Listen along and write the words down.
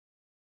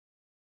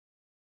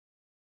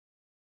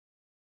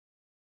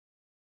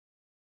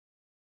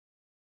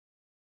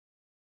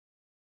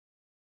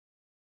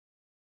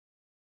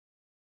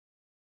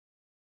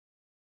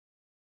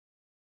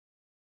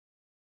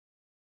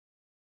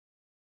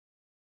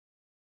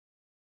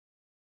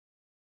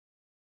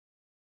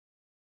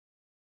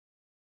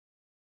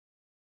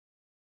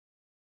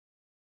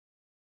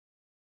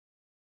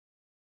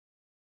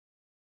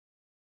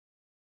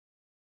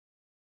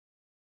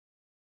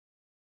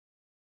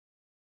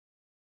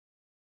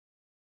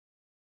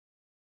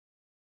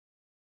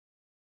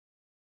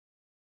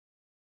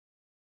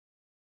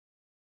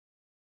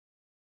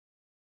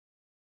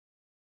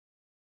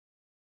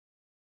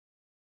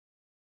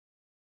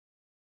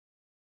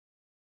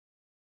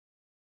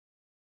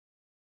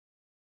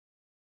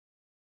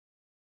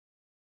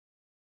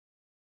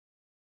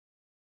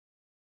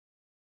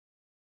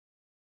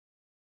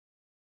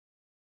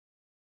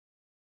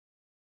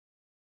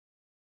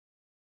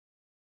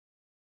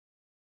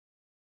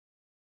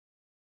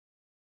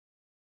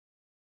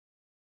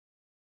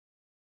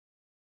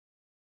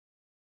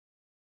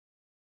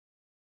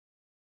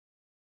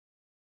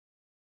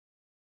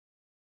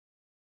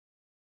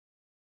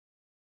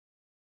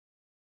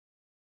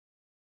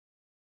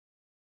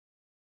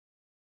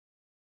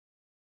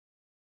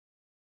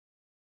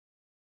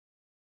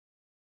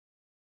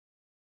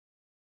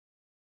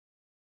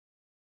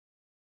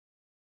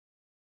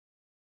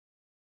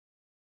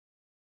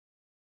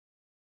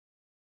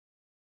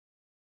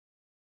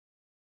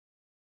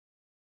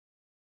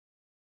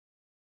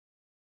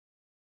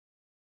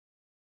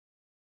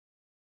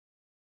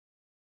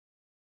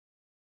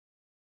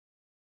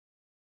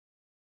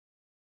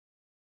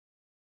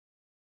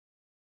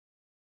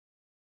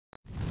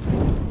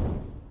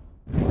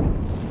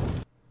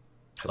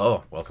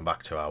Hello, welcome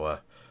back to our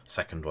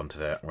second one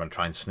today. I'm going to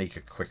try and sneak a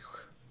quick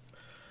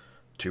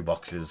 2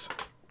 boxes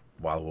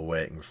while we're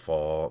waiting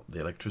for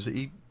the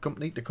electricity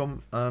company to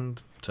come and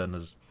turn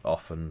us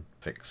off and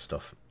fix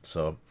stuff.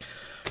 So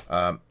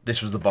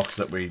this was the box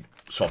that we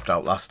swapped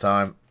out last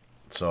time,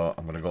 so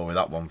I'm going to go with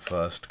that one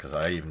first because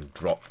I even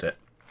dropped it,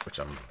 which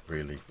I'm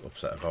really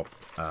upset about,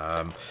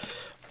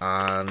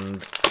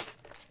 and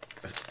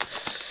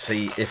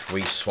see if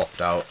we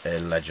swapped out a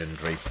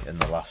legendary in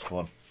the last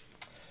one.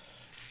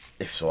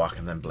 If so, I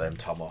can then blame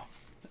Tomo.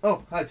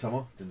 Oh, hi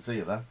Tomo. Didn't see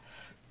you there.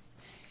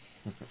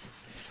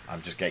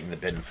 I'm just getting the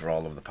bin for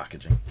all of the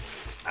packaging.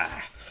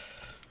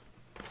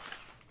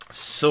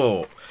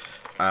 So,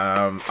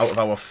 out of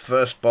our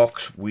first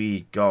box,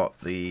 we got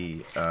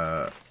the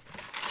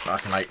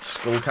Arcane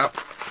skull cap.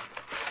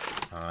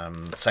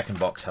 The second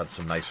box had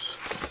some nice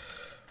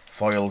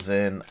foils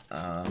in,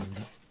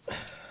 and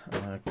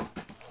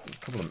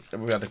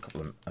we had a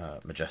couple of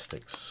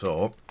Majestics.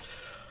 So,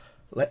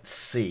 let's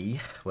see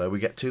where we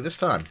get to this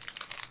time.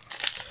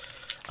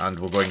 And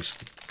we're going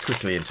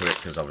quickly into it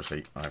because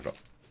obviously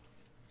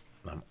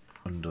I'm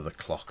under the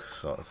clock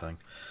sort of thing.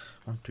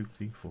 1, 2,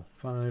 3, 4,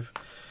 5.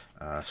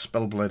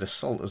 Spellblade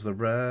Assault as the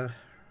rare.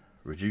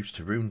 Reduced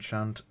to Rune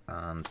Chant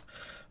and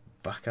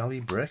Back Alley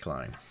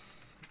Breakline.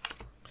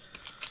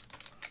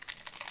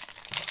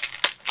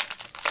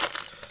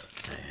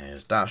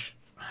 Here's Dash.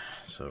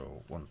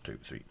 So 1, 2,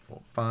 3,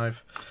 4,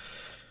 5.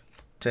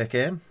 Take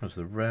Aim as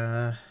the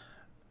rare.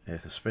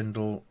 Aether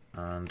Spindle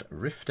and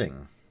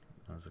Rifting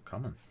as a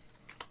common.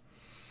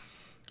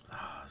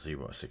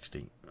 0 to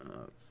 60.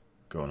 It's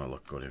going to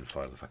look good in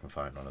foil if I can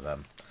find one of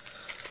them.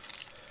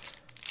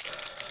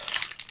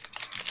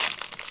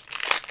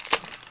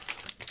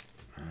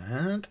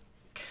 And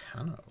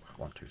Cano.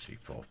 1, 2, 3,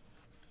 4,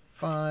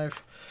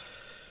 5.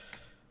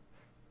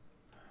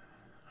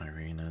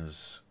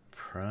 Irina's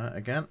Prayer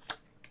again.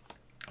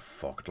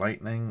 Forked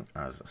Lightning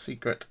as a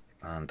secret.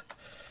 And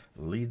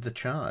Lead the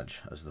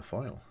Charge as the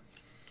foil.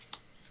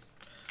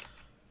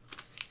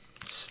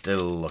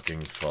 Still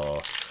looking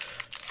for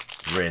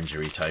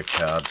rangery type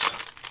cards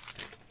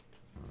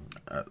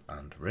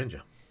and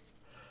Ranger.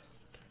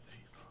 2, 3,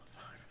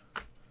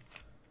 4,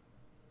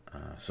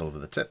 5. Silver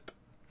the Tip,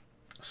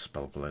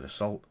 Spellblade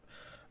Assault,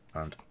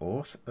 and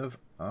Oath of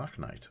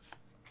Arknight.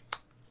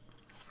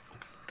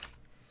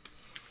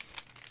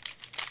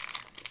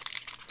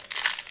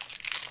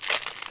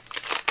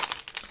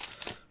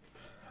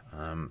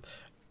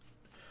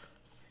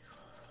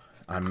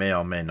 I may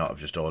or may not have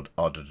just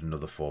ordered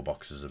another 4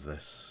 boxes of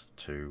this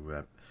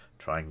to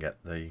try and get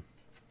the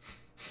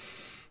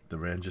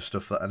Ranger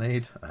stuff that I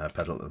need.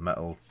 Pedal to the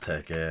Metal,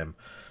 Take Aim,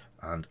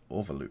 and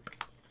Overloop.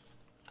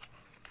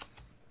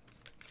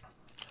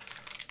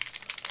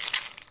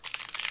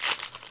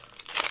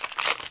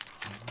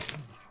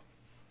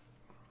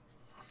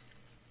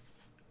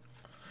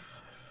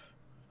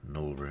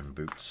 Null Room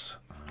Boots,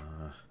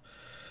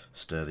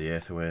 Stir the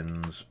Aether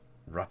Winds,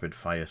 Rapid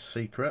Fire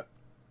Secret,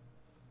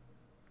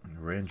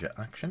 Ranger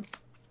Action,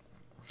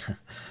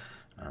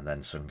 and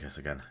then Sunkiss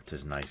again. It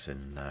is nice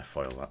in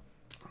foil, that.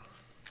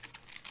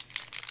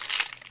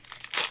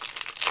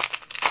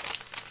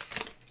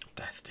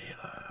 Death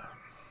Dealer,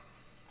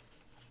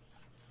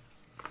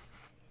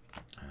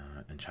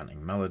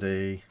 Enchanting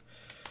Melody,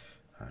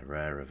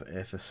 rare of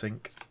Aether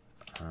Sync,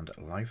 and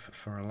Life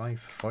for a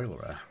Life foil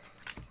rare.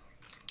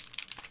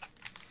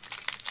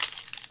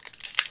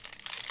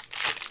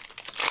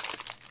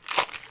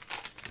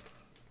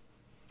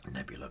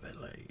 Nebula Blade. 2,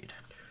 3,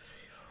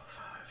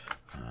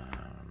 4, 5.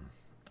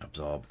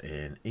 Absorb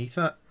in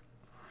Ether.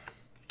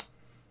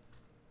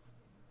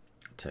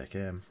 Take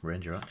Aim,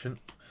 Ranger Action,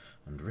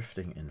 and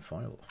Rifting in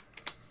foil.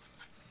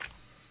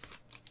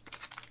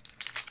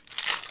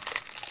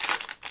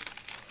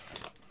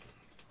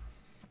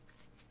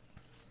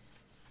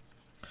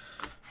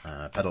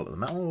 Pedal to the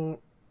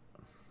Metal.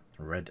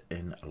 Red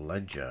in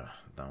Ledger.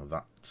 Now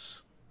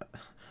that's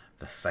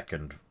the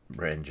second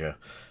Ranger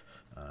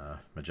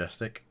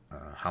Majestic.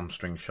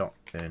 Hamstring Shot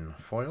in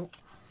foil.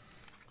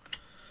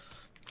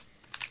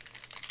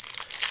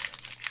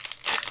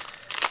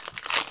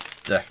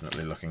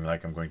 Definitely looking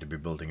like I'm going to be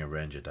building a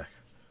Ranger deck.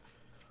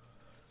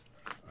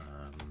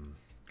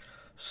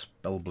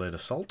 Spellblade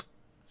Assault,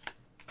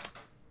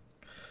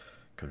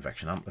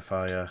 Convection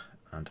Amplifier,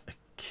 and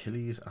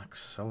Achilles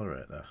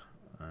Accelerator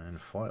in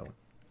foil.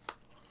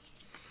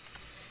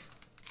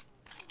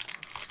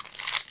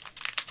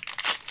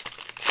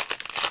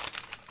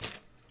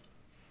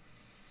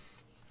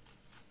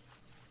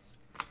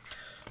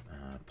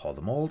 Pour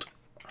the Mold,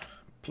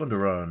 Plunder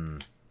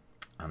Run,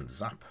 and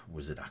Zap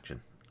Wizard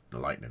Action. The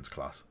Lightning's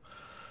class.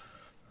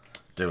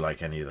 Do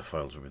like any of the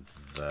foils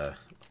with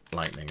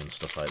lightning and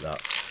stuff like that.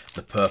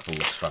 The purple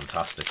looks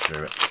fantastic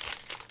through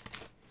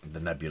it. The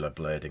Nebula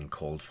Blade in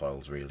cold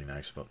foil's really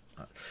nice, but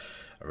I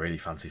really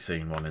fancy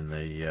seeing one in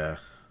the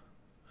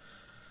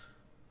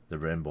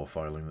rainbow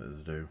foiling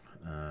that they do.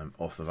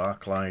 Oath of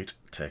Arclight,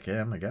 Take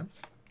Aim again,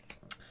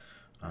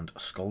 and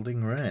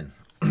Scalding Rain.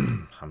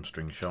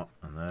 Hamstring Shot,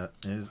 and there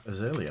is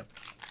Azalea.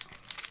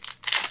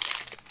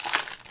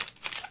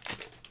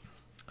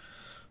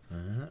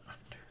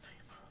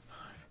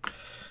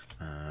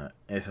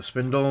 Aether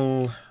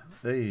Spindle.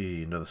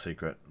 Hey, another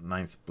secret.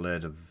 9th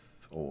Blade of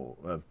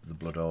the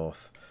Blood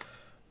Oath.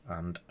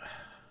 And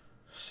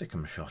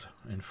Sycam Shot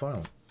in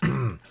foil.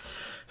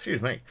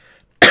 Excuse me.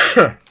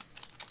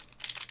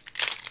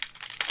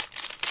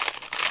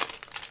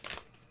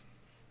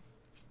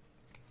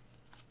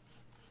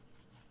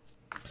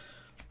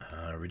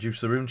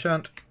 Reduce the Rune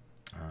Chant.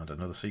 And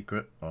another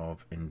secret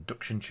of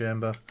Induction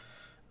Chamber.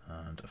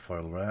 And a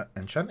foil rare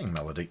Enchanting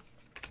Melody.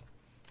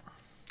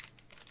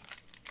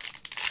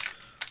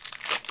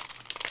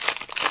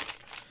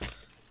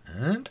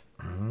 And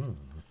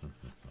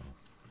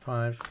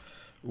 5.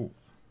 Ooh,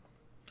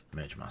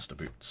 Mage Master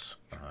Boots.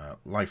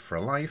 Life for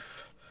a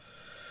Life.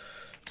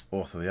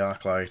 Oath of the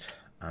Arclight.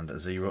 And a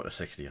 0 to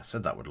 60. I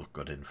said that would look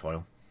good in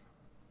foil.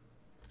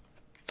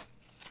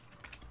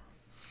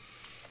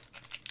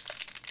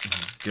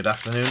 Good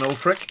afternoon, old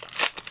frick.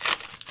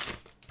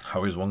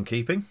 How is one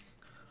keeping?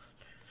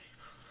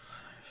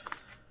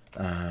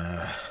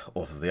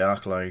 Oath of the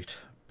Arclight.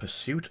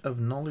 Pursuit of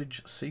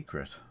Knowledge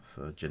Secret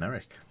for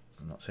generic.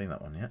 I'm not seeing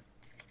that one yet.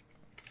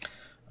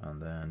 And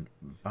then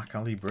Back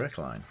Alley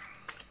Breakline.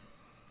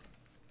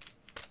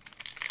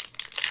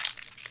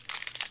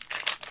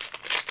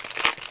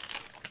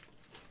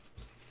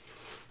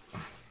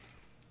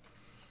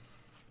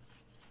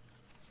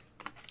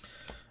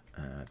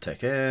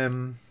 Take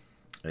Aim,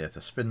 Aether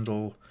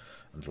Spindle,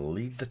 and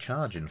Lead the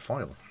Charge in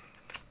foil.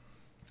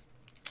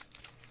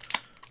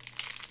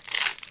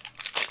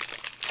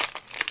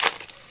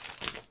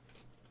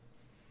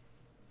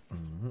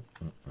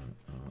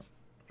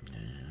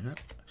 Yeah.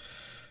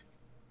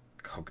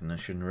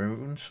 Cognition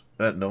runes,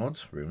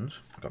 nodes, runes.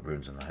 I've got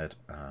runes in the head.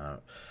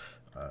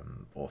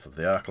 Oath of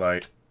the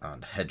Arclight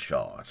and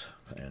Headshot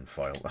in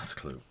foil. That's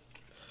clue.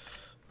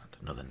 And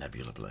another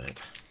Nebula Blade.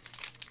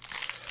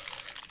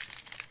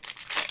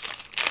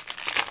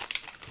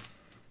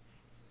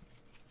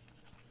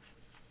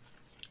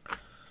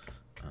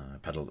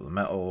 Pedal to the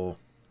Metal,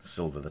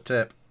 Silver the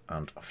Tip,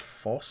 and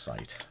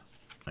Foresight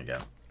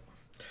again.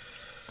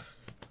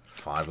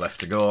 5 left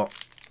to go.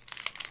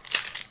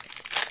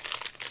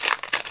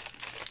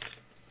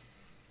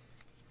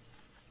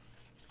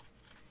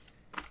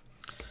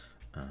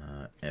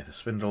 Aether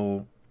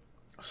Spindle,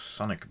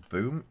 Sonic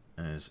Boom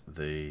is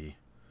the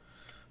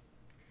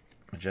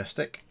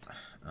Majestic,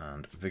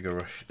 and Vigor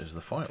Rush is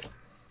the foil.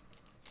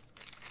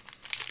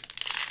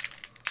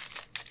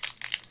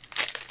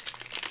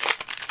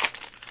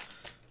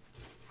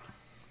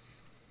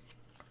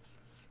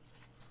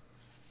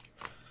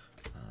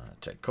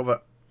 Take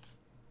Cover,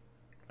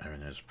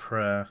 Erin's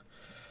Prayer,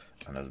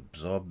 and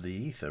Absorb the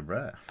Ether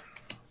rare.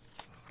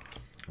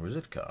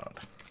 Wizard card.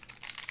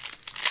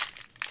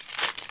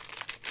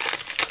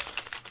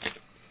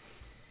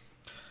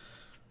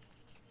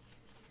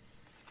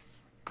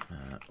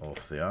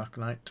 Off the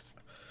Arknight,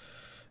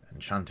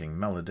 Enchanting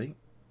Melody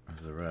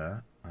is the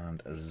rare,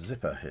 and a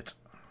Zipper Hit.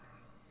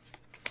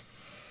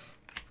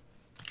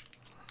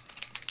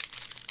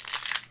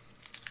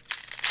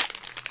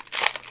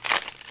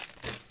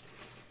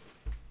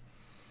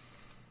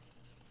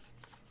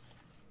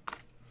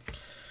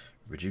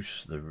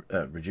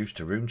 Reduce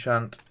to Rune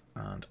Chant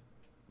and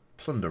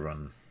Plunder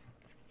Run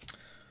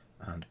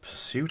and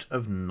Pursuit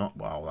of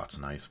wow, that's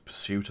nice.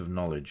 Pursuit of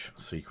Knowledge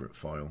secret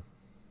foil.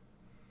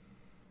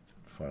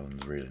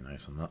 Foiling's really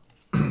nice on that.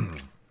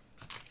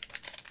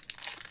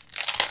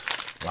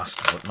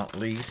 Last but not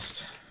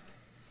least,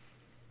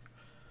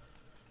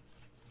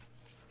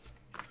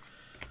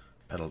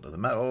 Pedal to the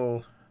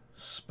Metal,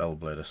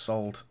 Spellblade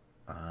Assault,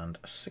 and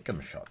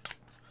Sycam Shot.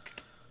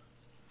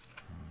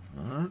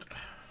 Alright.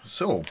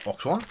 So,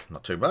 box 1,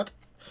 not too bad.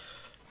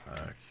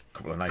 A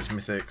couple of nice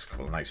mythics, a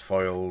couple of nice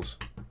foils.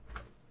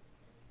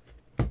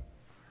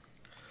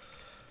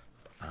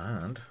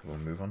 And we'll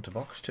move on to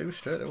box 2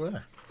 straight away.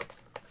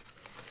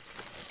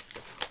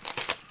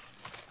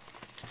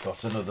 I've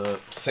got another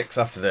 6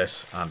 after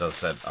this, and as I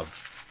said,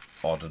 I've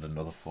ordered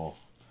another 4.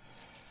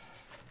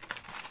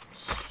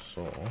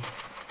 So...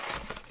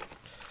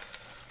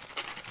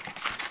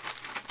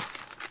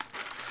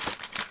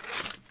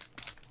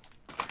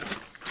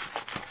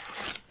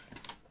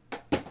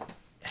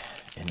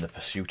 the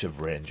Pursuit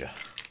of Ranger.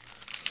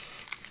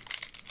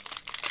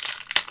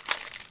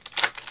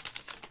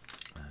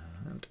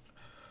 And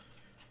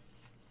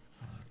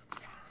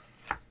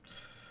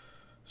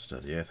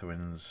Stir the Aether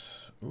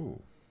Winds. Ooh.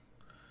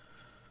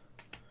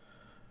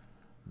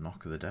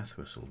 Knock of the Death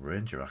Whistle.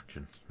 Ranger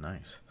action.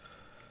 Nice.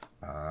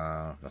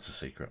 That's a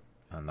secret.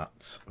 And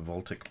that's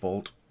Voltic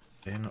Bolt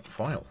in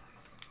foil.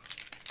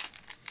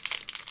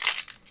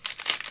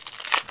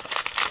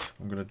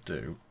 What I'm going to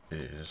do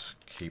is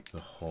keep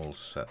the whole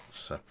set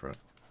separate,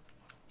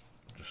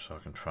 just so I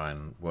can try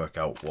and work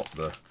out what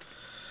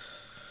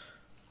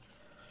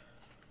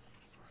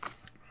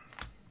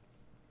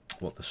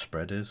the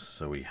spread is.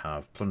 So we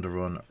have Plunder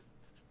Run,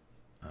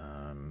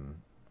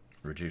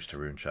 Reduce to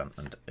Rune Chant,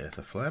 and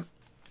Aether Flame.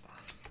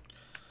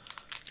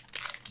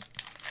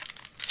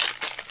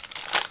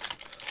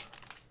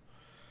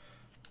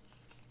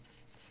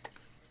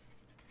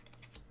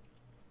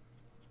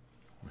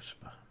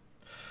 Whisper.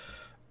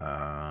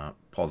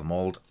 Pour the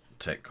Mold,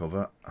 Take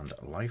Cover, and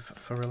Life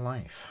for a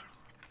Life.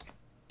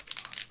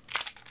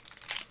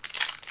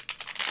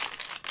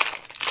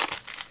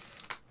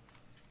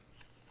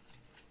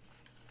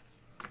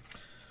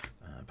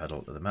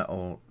 Pedal to the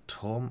Metal,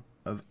 Tome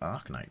of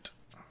Arcane,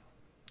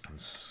 and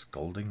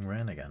Scalding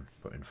Rain again,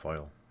 but in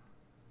foil.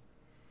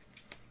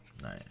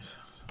 Nice.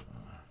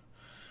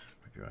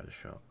 Rider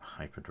Shot,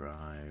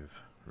 Hyperdrive,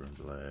 Rune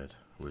Blade,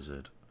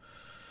 Wizard,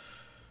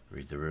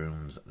 Read the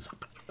Runes,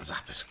 Zap.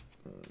 Zap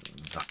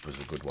was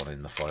a good one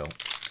in the foil.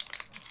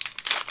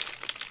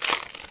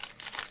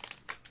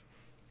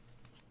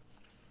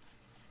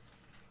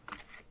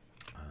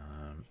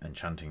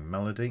 Enchanting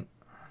Melody,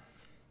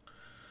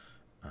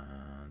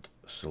 and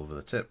Silver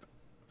the Tip,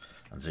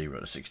 and 0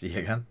 to 60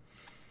 again.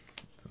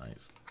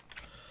 Nice.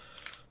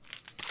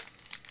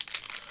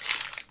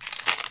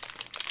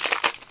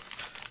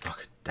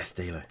 Look, Death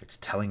Dealer, it's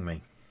telling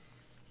me.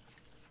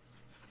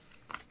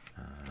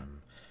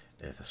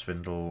 Aether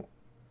Spindle,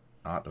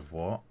 Art of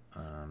War,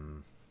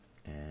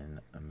 in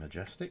a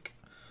Majestic,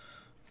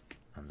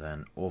 and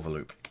then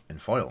Overloop in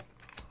foil.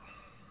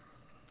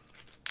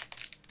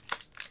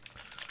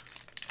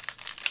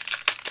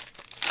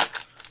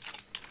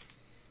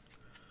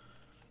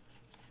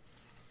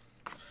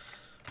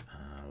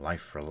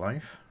 Life for a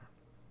Life,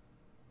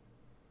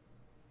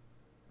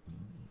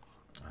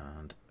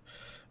 and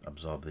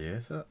Absorb the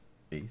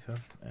Ether,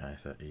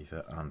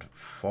 and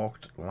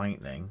Forked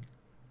Lightning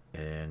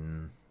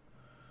in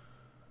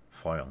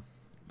foil.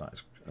 That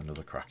is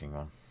another cracking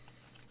one.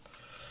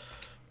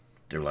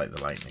 Do like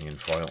the lightning in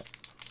foil.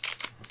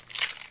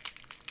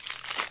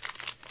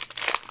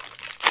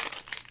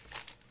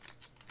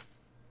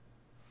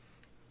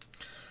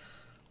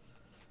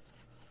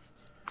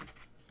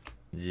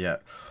 Yeah.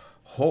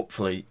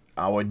 Hopefully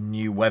our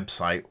new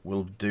website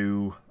will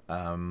do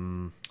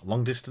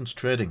long distance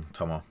trading,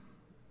 Tomo.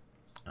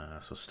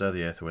 So Stir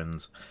the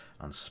Aetherwinds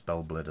and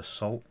Spellblade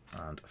Assault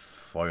and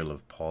foil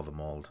of Pour the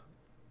Mold.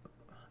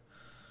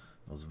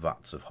 Those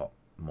vats of hot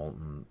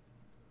molten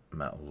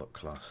metal look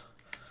class.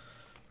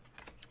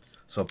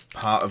 So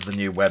part of the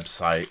new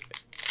website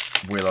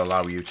will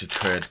allow you to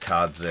trade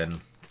cards in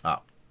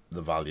at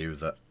the value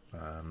that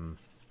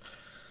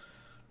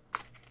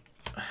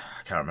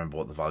I can't remember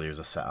what the values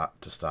are set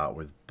at to start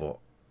with, but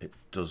it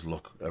does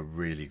look a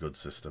really good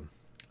system.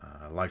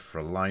 Life for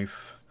a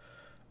Life,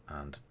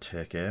 and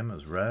Take Aim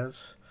as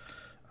rares,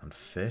 and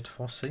Fate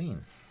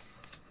Foreseen.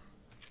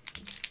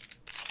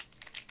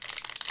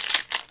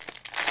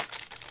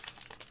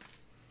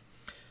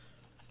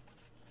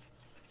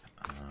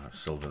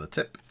 Silver the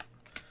Tip,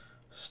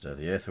 Stir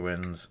the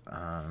Aetherwinds,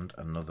 and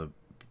another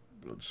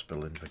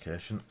Bloodspill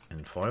Invocation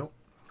in foil.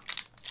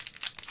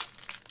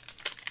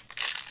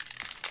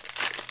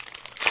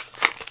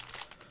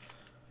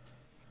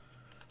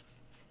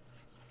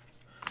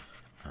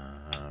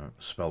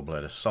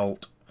 Spellblade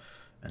Assault,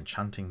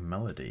 Enchanting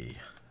Melody,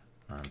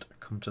 and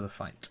Come to the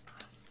Fight.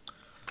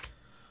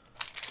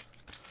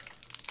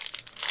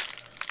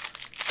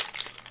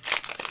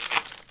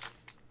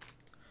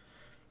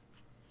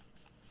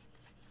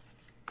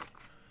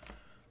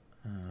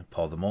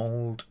 Pour the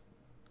Mold,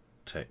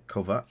 Take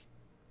Cover,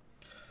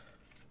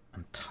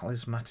 and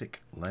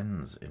Talismanic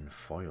Lens in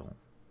foil.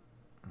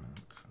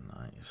 That's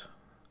nice.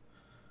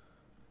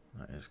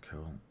 That is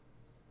cool.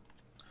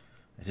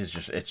 It's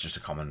just a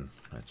common.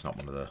 It's not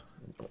one of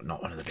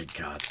the big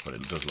cards, but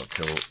it does look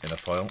cool in a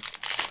foil.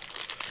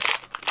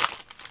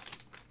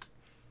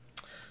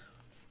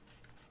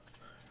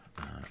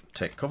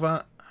 Take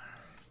Cover,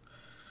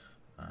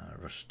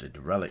 Rusted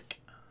Relic,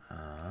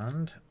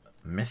 and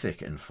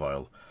Mythic in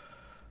foil.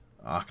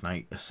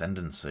 Arcane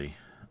Ascendancy,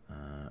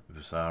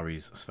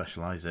 Visari's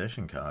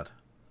Specialization card.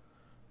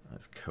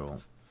 That's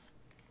cool.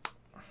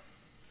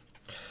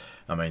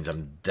 That means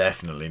I'm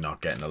definitely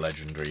not getting a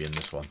legendary in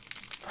this one.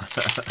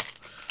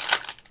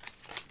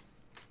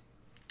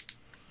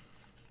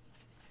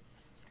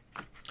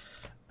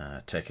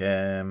 Take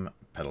Aim,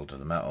 Pedal to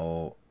the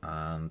Metal,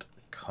 and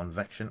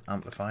Convection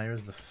Amplifier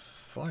is the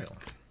foil.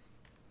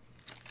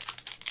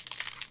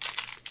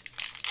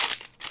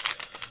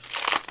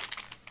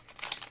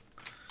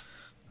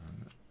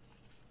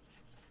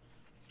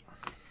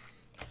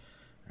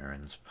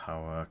 Erin's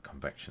Power,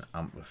 Convection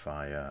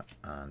Amplifier,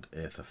 and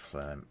Aether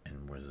Flame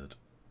in Wizard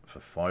for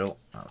foil.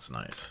 That's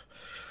nice.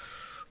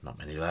 Not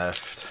many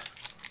left.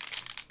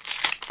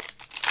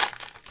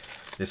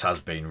 This has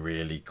been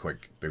really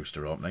quick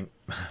booster opening.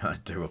 I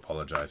do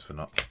apologise for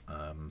not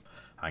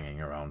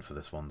hanging around for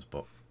this one's,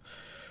 but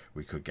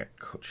we could get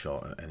cut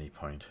short at any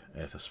point.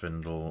 Aether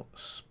Spindle,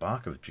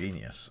 Spark of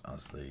Genius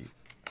as the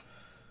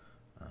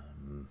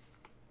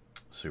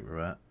super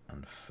rare,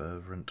 and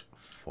Fervent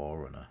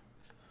Forerunner.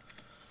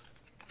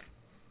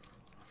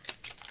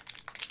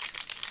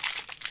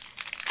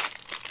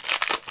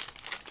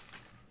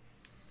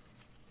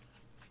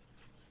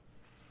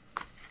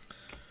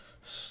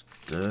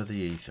 Stir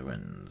the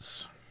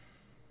Aetherwinds,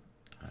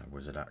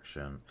 Wizard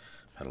Action,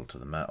 Pedal to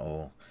the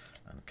Metal,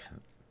 and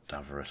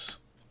Cadaverous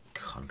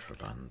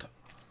Contraband.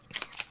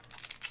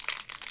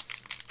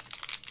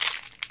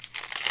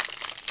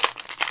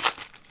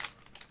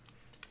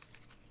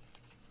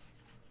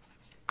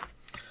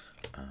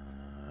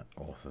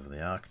 Wrath of the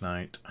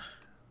Arknight,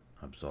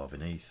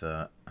 Absorbing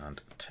Ether,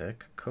 and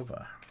Take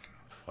Cover.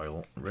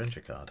 Foil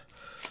Ranger card.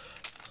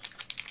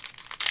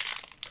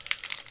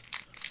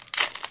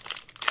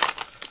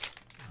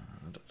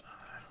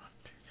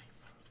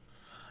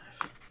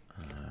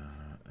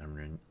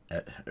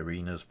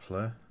 Arena's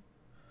Play.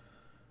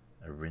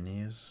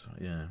 Arena's,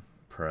 yeah,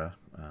 prayer.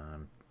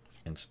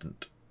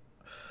 Instant.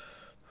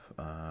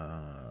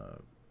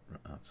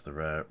 That's the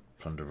rare.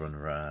 Plunder Run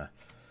rare.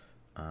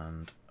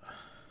 And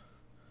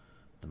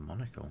the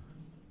monocle.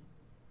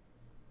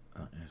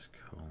 That is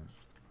cool.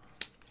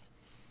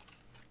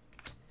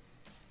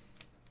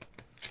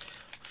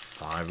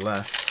 5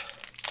 left.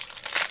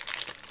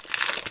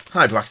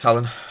 Hi, Black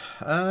Talon.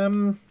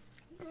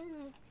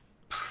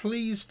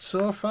 Pleased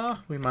so far.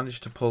 We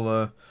managed to pull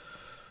a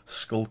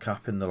skull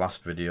cap in the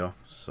last video,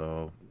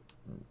 so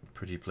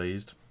pretty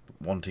pleased.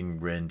 Wanting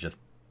Ranger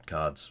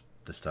cards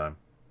this time,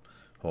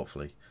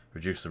 hopefully.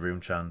 Reduce the Rune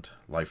Chant,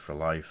 Life for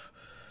Life,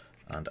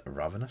 and a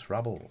Ravenous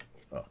Rabble.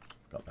 Oh,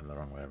 got them the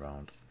wrong way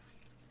around.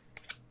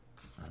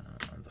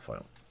 And the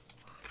foil.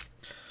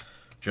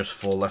 Just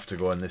 4 left to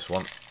go in this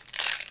one.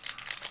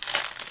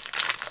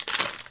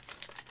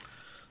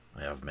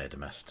 I have made a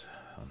mess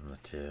on the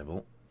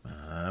table.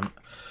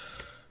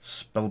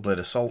 Spellblade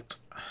Assault,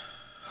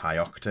 High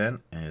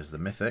Octane is the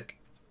mythic,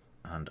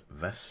 and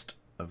Vest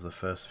of the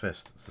First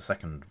Fist. It's the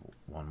second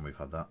one we've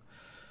had that.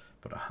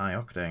 But a High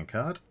Octane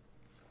card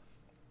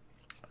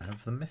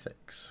of the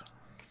mythics.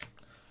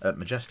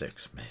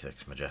 Majestics.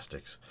 Mythics,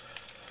 Majestics.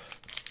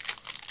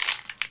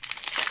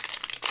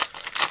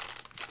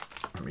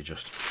 Let me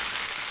just...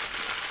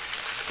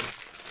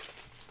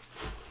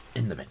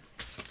 in the bin.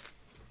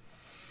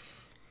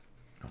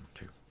 1,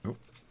 2, oh,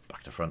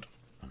 back to front.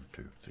 1,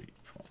 2, 3,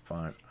 4,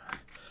 5.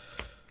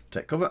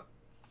 Take Cover.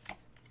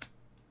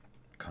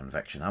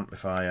 Convection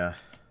Amplifier.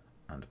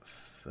 And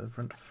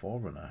Fervent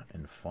Forerunner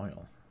in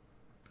foil.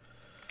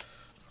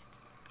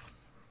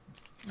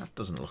 That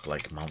doesn't look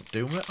like Mount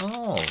Doom at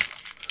all.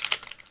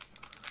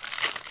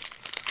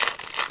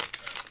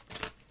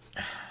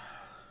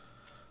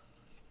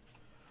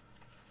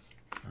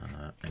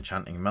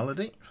 Enchanting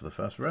Melody for the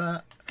first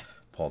rare.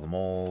 Pour the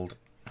Mould.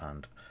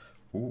 And,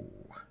 ooh,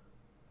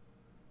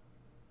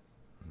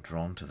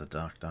 Drawn to the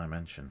Dark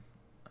Dimension.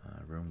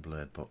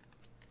 Runeblade, but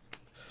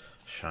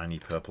shiny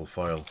purple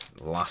foil.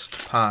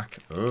 Last pack.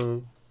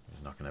 Oh,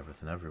 he's knocking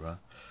everything everywhere.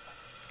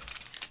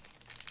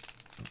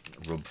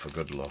 Rub for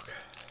good luck.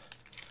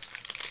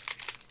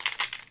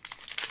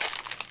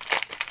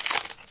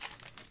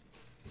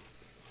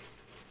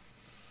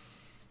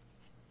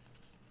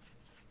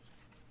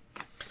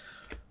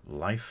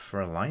 Life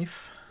for a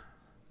Life.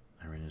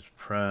 Arena's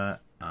Prayer,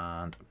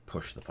 and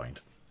Push the Point.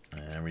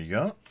 There we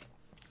go.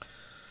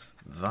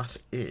 That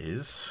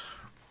is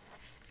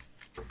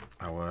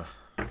our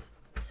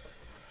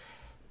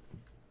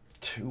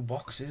 2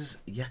 boxes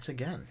yet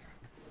again.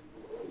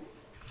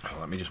 Oh,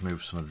 let me just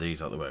move some of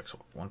these out of the way. So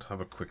I want to have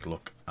a quick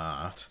look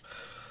at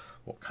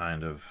what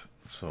kind of...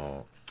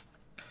 So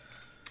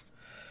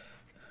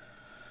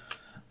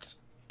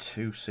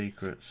 2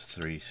 secrets,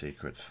 3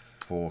 secrets,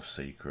 4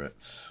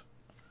 secrets,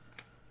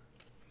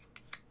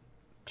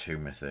 2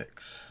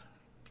 mythics.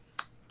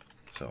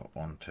 So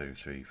 1, 2,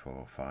 3,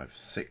 4, 5,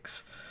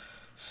 6.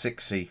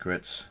 6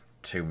 secrets,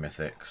 2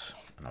 mythics,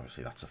 and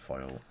obviously that's a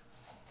foil.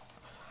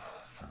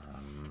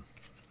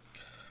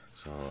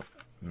 So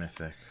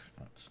mythic,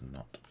 that's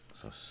not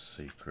so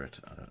secret.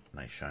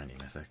 Nice shiny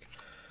mythic.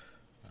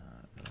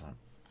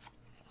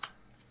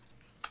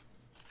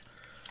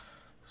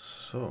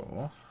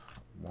 So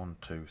 1,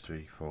 2,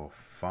 3, 4,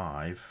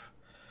 5,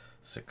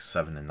 6,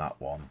 7 in that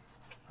one,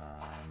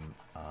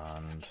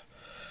 and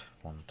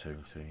 1, 2,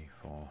 3,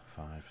 4,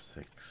 5,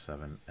 6,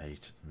 7,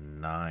 8,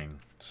 9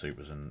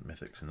 supers and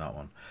mythics in that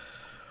one.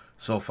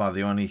 So far,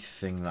 the only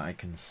thing that I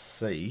can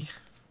see,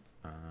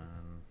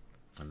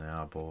 and they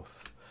are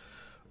both,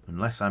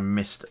 unless I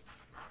missed it.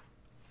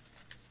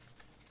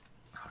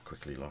 I'll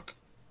quickly look.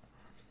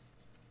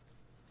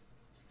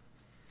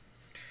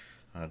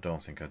 I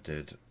don't think I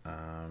did.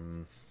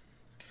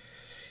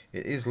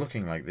 It is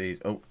looking like these.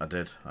 Oh, I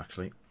did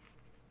actually.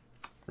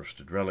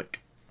 Rusted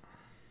Relic.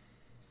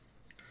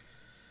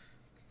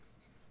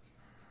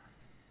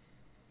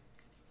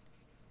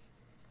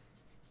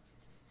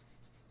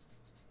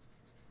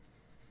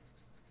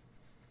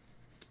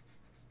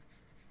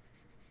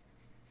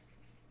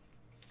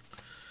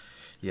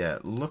 Yeah,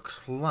 it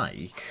looks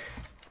like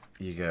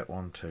you get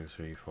 1, 2,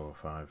 3, 4,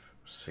 5,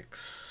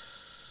 6,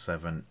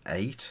 7,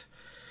 8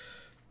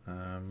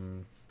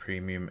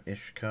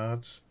 premium-ish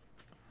cards.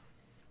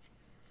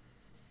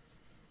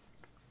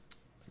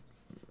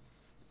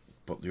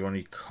 But the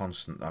only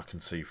constant I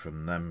can see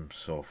from them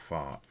so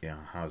far,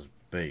 yeah, has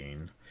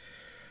been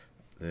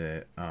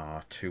there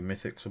are 2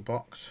 mythics a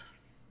box.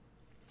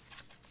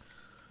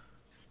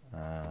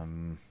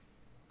 And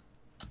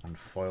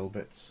foil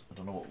bits. I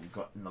don't know what we've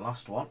got in the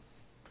last one.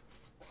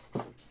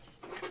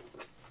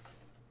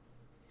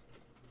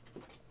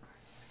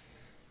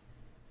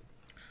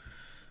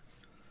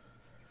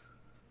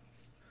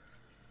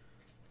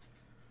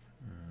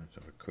 Let's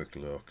have a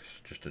quick look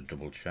just to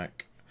double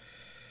check.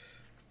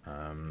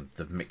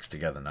 They've mixed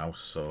together now,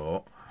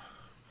 so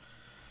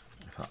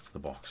if that's the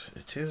box,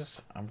 it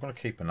is. I'm going to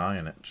keep an eye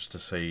on it just to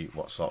see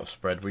what sort of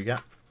spread we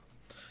get.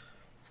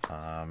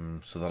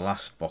 So the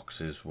last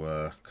boxes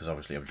were, because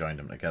obviously I've joined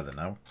them together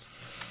now.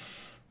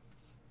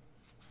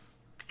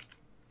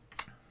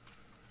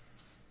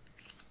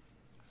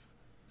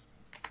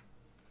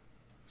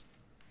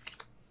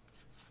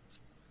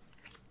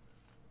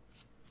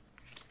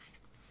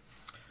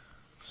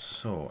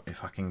 So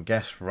if I can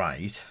guess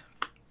right,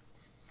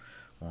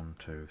 1,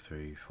 2,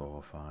 3,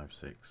 4, 5,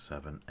 6,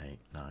 7, 8,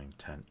 9,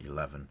 10,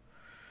 11,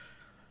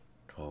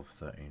 12,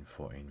 13,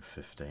 14,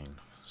 15.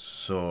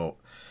 So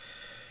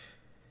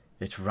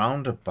it's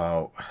round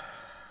about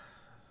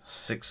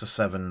 6 or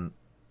 7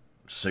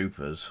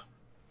 supers,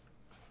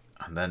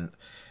 and then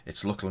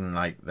it's looking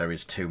like there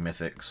is 2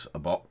 mythics a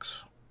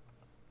box,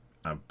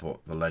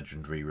 but the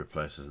legendary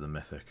replaces the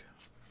mythic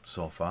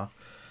so far.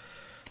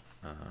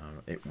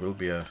 It will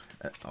be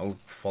I'll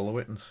follow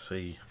it and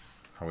see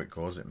how it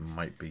goes. It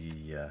might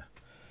be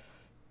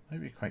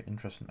quite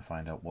interesting to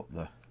find out what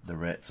the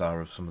rates are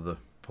of some of the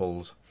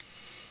pulls.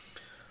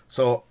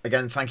 So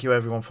again, thank you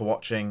everyone for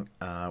watching.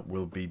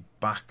 We'll be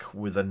back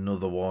with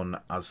another one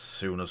as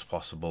soon as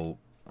possible.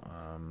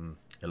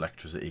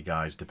 Electricity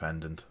guys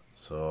dependent,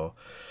 so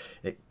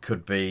it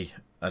could be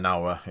an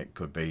hour, it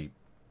could be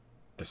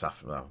this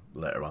afternoon,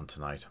 later on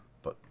tonight,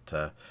 but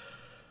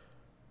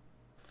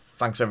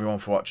thanks everyone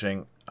for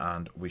watching,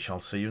 and we shall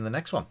see you in the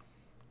next one.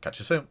 Catch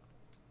you soon.